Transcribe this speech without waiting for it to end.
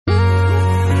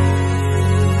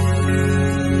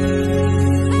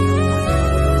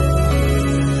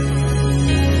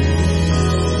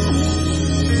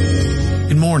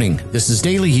This is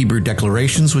Daily Hebrew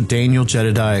Declarations with Daniel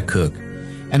Jedediah Cook,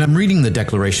 and I'm reading the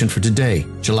declaration for today,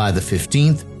 July the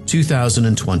 15th,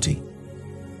 2020.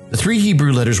 The three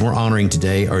Hebrew letters we're honoring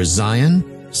today are Zayin,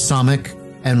 Samech,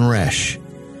 and Resh.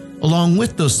 Along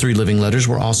with those three living letters,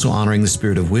 we're also honoring the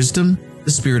spirit of wisdom,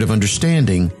 the spirit of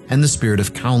understanding, and the spirit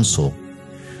of counsel.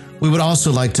 We would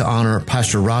also like to honor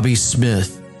Pastor Robbie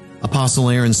Smith, Apostle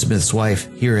Aaron Smith's wife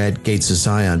here at Gates of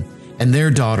Zion, and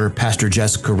their daughter, Pastor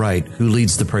Jessica Wright, who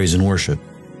leads the praise and worship.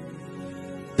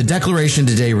 The declaration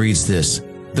today reads this: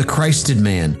 the Christed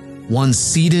man, one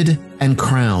seated and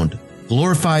crowned,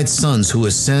 glorified sons who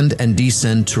ascend and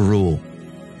descend to rule.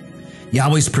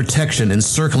 Yahweh's protection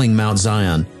encircling Mount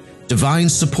Zion, divine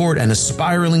support and a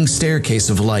spiraling staircase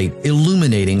of light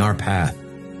illuminating our path,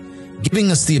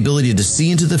 giving us the ability to see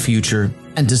into the future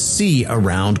and to see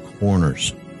around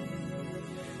corners.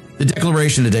 The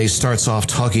declaration today starts off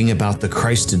talking about the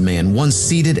Christed man, one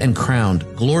seated and crowned,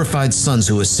 glorified sons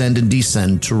who ascend and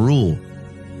descend to rule.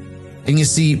 And you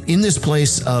see, in this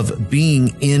place of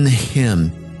being in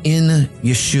Him, in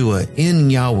Yeshua,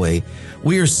 in Yahweh,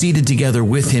 we are seated together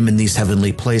with Him in these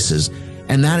heavenly places.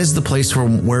 And that is the place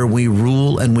where we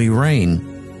rule and we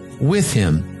reign with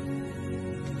Him.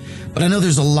 But I know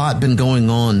there's a lot been going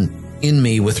on in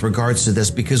me with regards to this,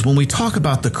 because when we talk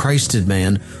about the Christed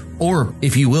man, or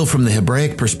if you will, from the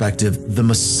Hebraic perspective, the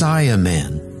Messiah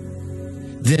man,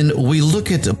 then we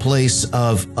look at a place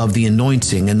of the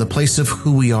anointing and the place of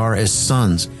who we are as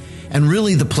sons, and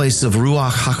really the place of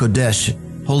Ruach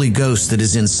HaKodesh, Holy Ghost, that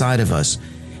is inside of us,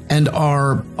 and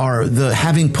the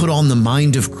having put on the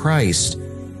mind of Christ,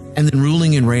 and then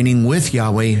ruling and reigning with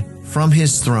Yahweh from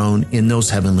His throne in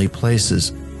those heavenly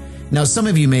places. Now, some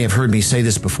of you may have heard me say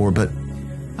this before, but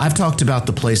I've talked about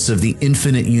the place of the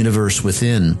infinite universe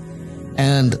within.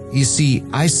 And you see,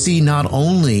 I see not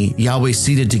only Yahweh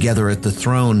seated together at the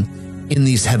throne in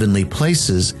these heavenly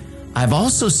places, I've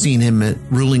also seen Him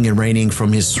ruling and reigning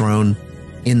from His throne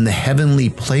in the heavenly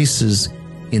places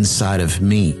inside of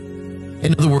me.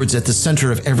 In other words, at the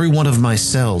center of every one of my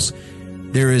cells,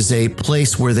 there is a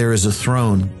place where there is a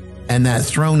throne, and that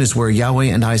throne is where Yahweh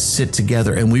and I sit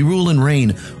together, and we rule and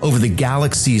reign over the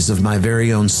galaxies of my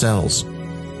very own cells.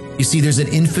 You see, there's an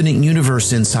infinite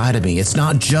universe inside of me. It's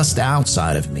not just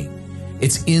outside of me.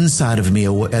 It's inside of me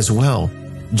as well.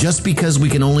 Just because we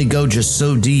can only go just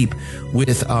so deep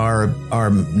with our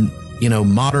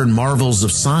modern marvels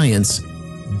of science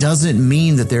doesn't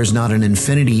mean that there's not an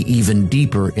infinity even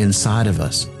deeper inside of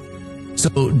us.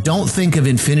 So don't think of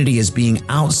infinity as being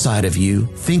outside of you.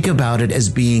 Think about it as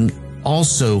being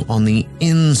also on the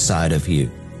inside of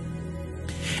you.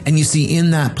 And you see,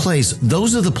 in that place,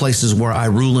 those are the places where I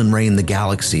rule and reign the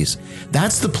galaxies.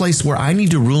 That's the place where I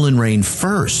need to rule and reign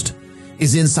first,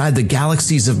 is inside the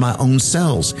galaxies of my own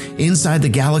cells, inside the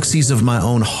galaxies of my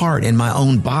own heart and my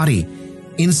own body,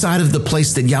 inside of the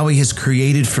place that Yahweh has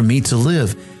created for me to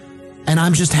live. And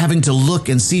I'm just having to look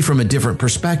and see from a different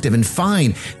perspective and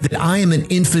find that I am an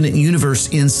infinite universe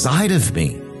inside of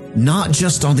me, not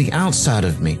just on the outside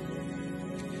of me.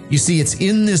 You see, it's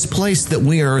in this place that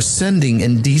we are ascending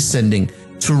and descending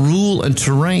to rule and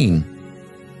to reign.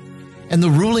 And the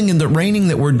ruling and the reigning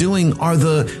that we're doing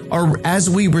are as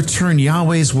we return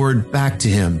Yahweh's word back to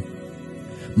Him.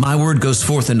 My word goes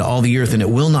forth into all the earth, and it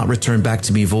will not return back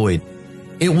to me void.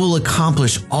 It will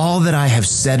accomplish all that I have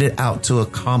set it out to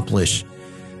accomplish,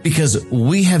 because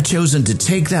we have chosen to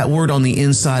take that word on the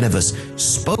inside of us,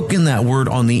 spoken that word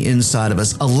on the inside of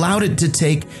us, allowed it to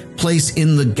take place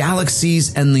in the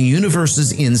galaxies and the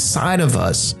universes inside of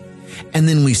us. And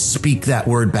then we speak that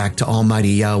word back to Almighty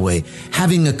Yahweh,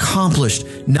 having accomplished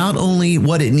not only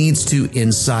what it needs to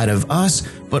inside of us,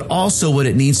 but also what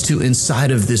it needs to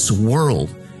inside of this world.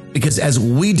 Because as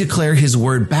we declare His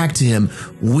word back to Him,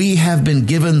 we have been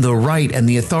given the right and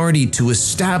the authority to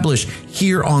establish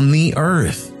here on the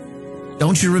earth.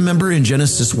 Don't you remember in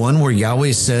Genesis 1 where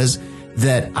Yahweh says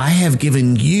that I have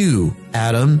given you,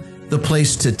 Adam, the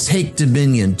place to take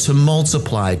dominion, to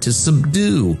multiply, to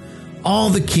subdue? All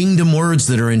the kingdom words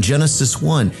that are in Genesis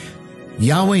 1.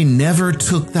 Yahweh never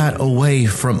took that away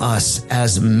from us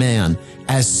as man,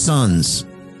 as sons.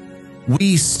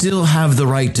 We still have the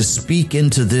right to speak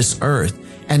into this earth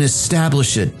and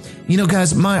establish it. You know,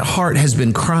 guys, my heart has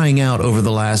been crying out over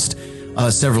the last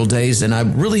several days, and I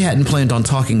really hadn't planned on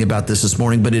talking about this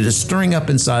morning, but it is stirring up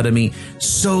inside of me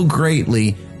so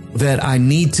greatly that I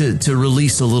need to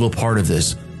release a little part of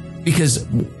this, because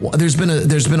there's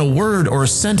been a word or a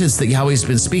sentence that Yahweh's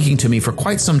been speaking to me for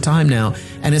quite some time now,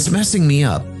 and it's messing me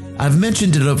up. I've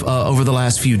mentioned it over the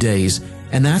last few days,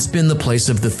 and that's been the place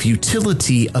of the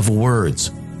futility of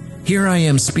words. Here I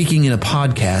am speaking in a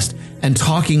podcast and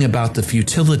talking about the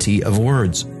futility of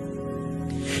words.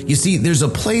 You see, there's a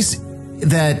place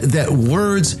that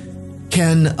words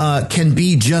can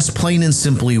be just plain and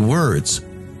simply words.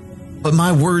 But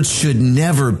my words should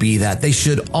never be that. They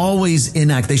should always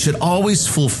enact. They should always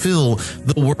fulfill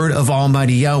the word of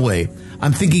Almighty Yahweh.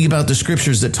 I'm thinking about the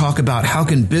scriptures that talk about how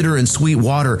can bitter and sweet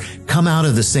water come out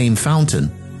of the same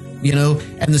fountain.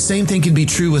 And the same thing can be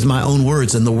true with my own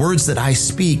words and the words that I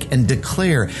speak and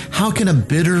declare. How can a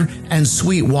bitter and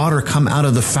sweet water come out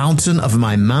of the fountain of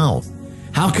my mouth?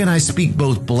 How can I speak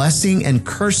both blessing and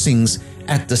cursings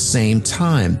at the same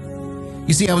time?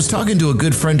 You see, I was talking to a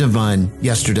good friend of mine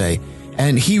yesterday,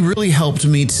 and he really helped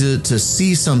me to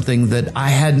see something that I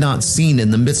had not seen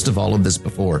in the midst of all of this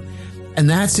before. And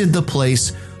that's in the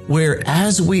place where,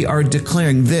 as we are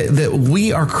declaring that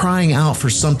we are crying out for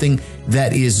something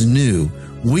that is new,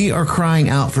 we are crying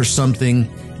out for something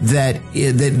that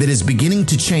is beginning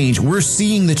to change. We're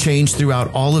seeing the change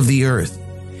throughout all of the earth.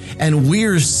 And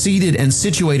we're seated and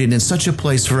situated in such a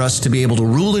place for us to be able to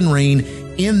rule and reign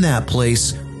in that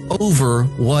place over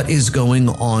what is going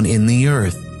on in the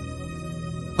earth.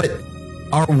 But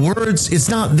our words, it's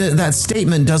not that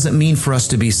statement doesn't mean for us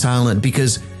to be silent,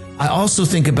 because I also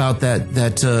think about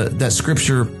that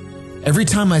scripture. Every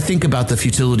time I think about the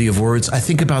futility of words, I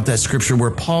think about that scripture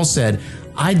where Paul said,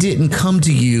 I didn't come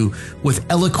to you with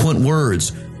eloquent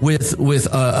words, with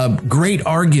great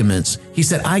arguments. He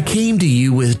said, I came to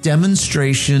you with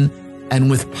demonstration and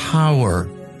with power.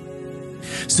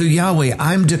 So Yahweh,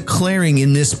 I'm declaring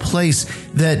in this place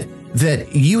that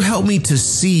you help me to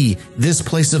see this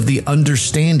place of the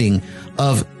understanding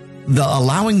of the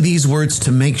allowing these words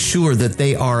to make sure that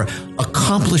they are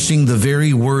accomplishing the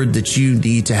very word that you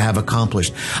need to have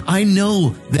accomplished. I know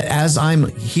that as I'm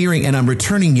hearing and I'm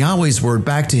returning Yahweh's word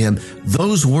back to him,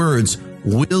 those words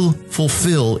will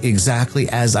fulfill exactly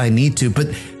as I need to.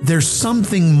 But there's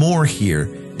something more here.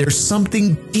 There's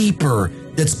something deeper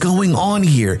that's going on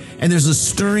here. And there's a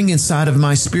stirring inside of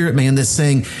my spirit, man, that's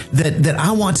saying that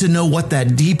I want to know what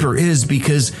that deeper is,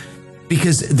 because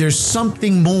there's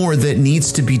something more that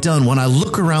needs to be done. When I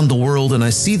look around the world and I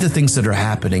see the things that are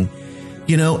happening,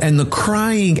 and the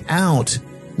crying out,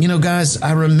 guys,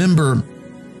 I remember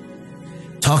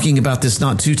talking about this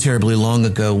not too terribly long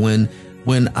ago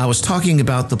when I was talking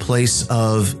about the place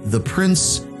of the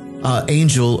prince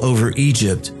angel over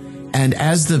Egypt. And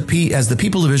as the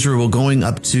people of Israel were going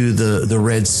up to the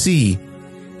Red Sea,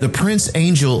 the prince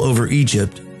angel over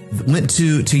Egypt went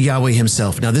to Yahweh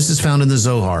himself. Now, this is found in the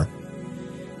Zohar.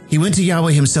 He went to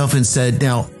Yahweh himself and said,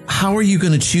 now, how are you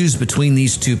going to choose between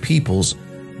these two peoples?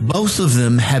 Both of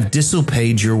them have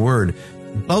disobeyed your word.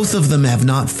 Both of them have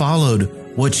not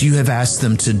followed what you have asked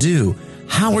them to do.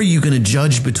 How are you going to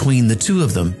judge between the two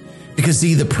of them? Because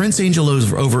see, the prince angel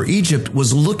over Egypt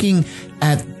was looking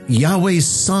at Yahweh's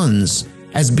sons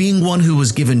as being one who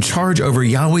was given charge over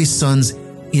Yahweh's sons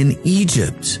in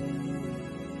Egypt.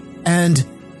 And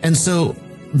so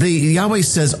Yahweh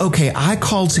says, okay, I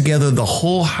called together the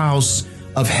whole house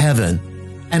of heaven,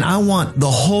 and I want the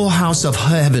whole house of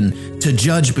heaven to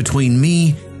judge between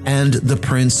me and the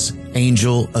prince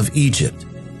angel of Egypt.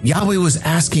 Yahweh was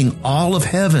asking all of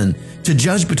heaven to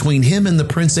judge between him and the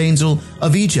prince angel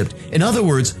of Egypt. In other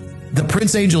words, the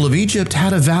prince angel of Egypt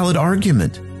had a valid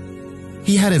argument.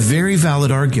 He had a very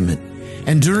valid argument.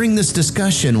 And during this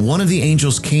discussion, one of the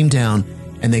angels came down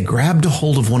and they grabbed a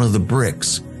hold of one of the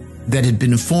bricks that had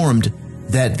been formed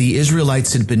that the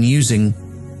Israelites had been using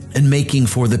and making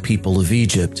for the people of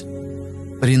Egypt.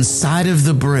 But inside of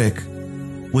the brick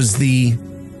was the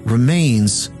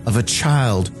remains of a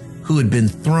child who had been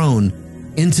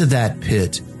thrown into that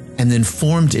pit and then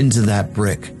formed into that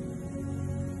brick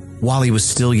while he was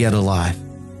still yet alive.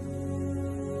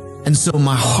 And so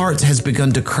my heart has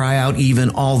begun to cry out even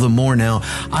all the more now.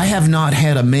 I have not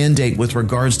had a mandate with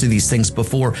regards to these things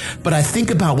before, but I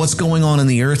think about what's going on in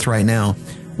the earth right now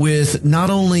with not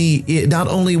only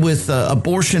with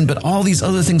abortion, but all these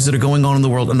other things that are going on in the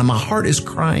world. And my heart is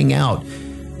crying out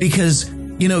because,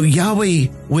 Yahweh,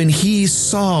 when he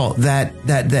saw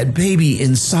that baby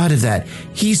inside of that,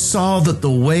 he saw that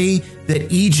the way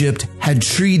that Egypt had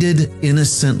treated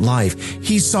innocent life,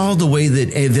 he saw the way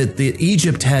that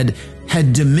Egypt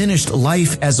had diminished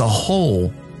life as a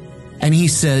whole, and he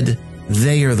said,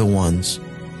 they are the ones,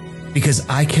 because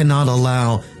I cannot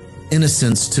allow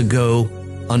innocence to go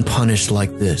unpunished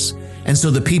like this. And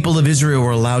so the people of Israel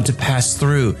were allowed to pass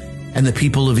through, and the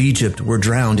people of Egypt were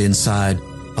drowned inside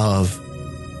of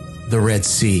the Red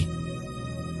Sea.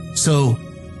 So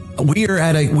we are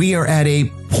at a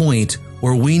point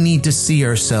where we need to see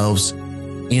ourselves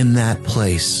in that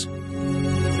place.